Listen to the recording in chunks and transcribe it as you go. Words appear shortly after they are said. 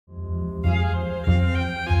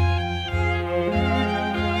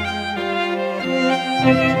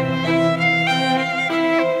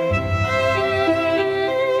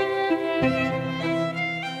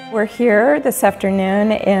We're here this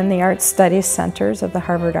afternoon in the Art Studies Centers of the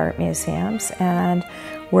Harvard Art Museums, and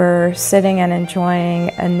we're sitting and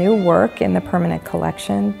enjoying a new work in the permanent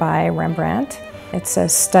collection by Rembrandt. It's a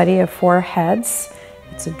study of four heads.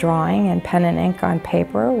 It's a drawing in pen and ink on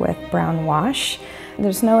paper with brown wash.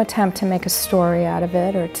 There's no attempt to make a story out of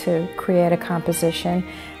it or to create a composition,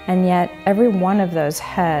 and yet every one of those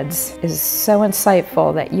heads is so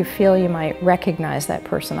insightful that you feel you might recognize that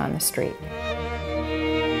person on the street.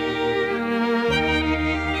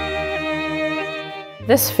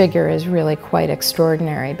 This figure is really quite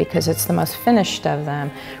extraordinary because it's the most finished of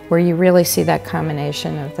them, where you really see that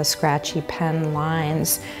combination of the scratchy pen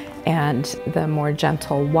lines and the more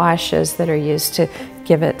gentle washes that are used to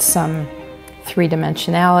give it some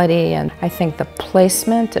three-dimensionality. And I think the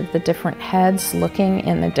placement of the different heads looking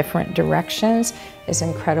in the different directions is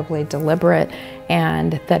incredibly deliberate,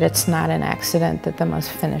 and that it's not an accident that the most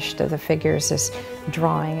finished of the figures is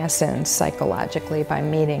drawing us in psychologically by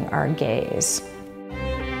meeting our gaze.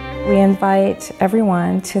 We invite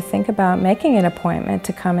everyone to think about making an appointment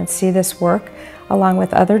to come and see this work, along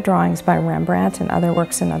with other drawings by Rembrandt and other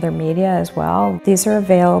works in other media as well. These are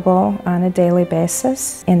available on a daily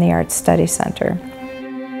basis in the Art Study Center.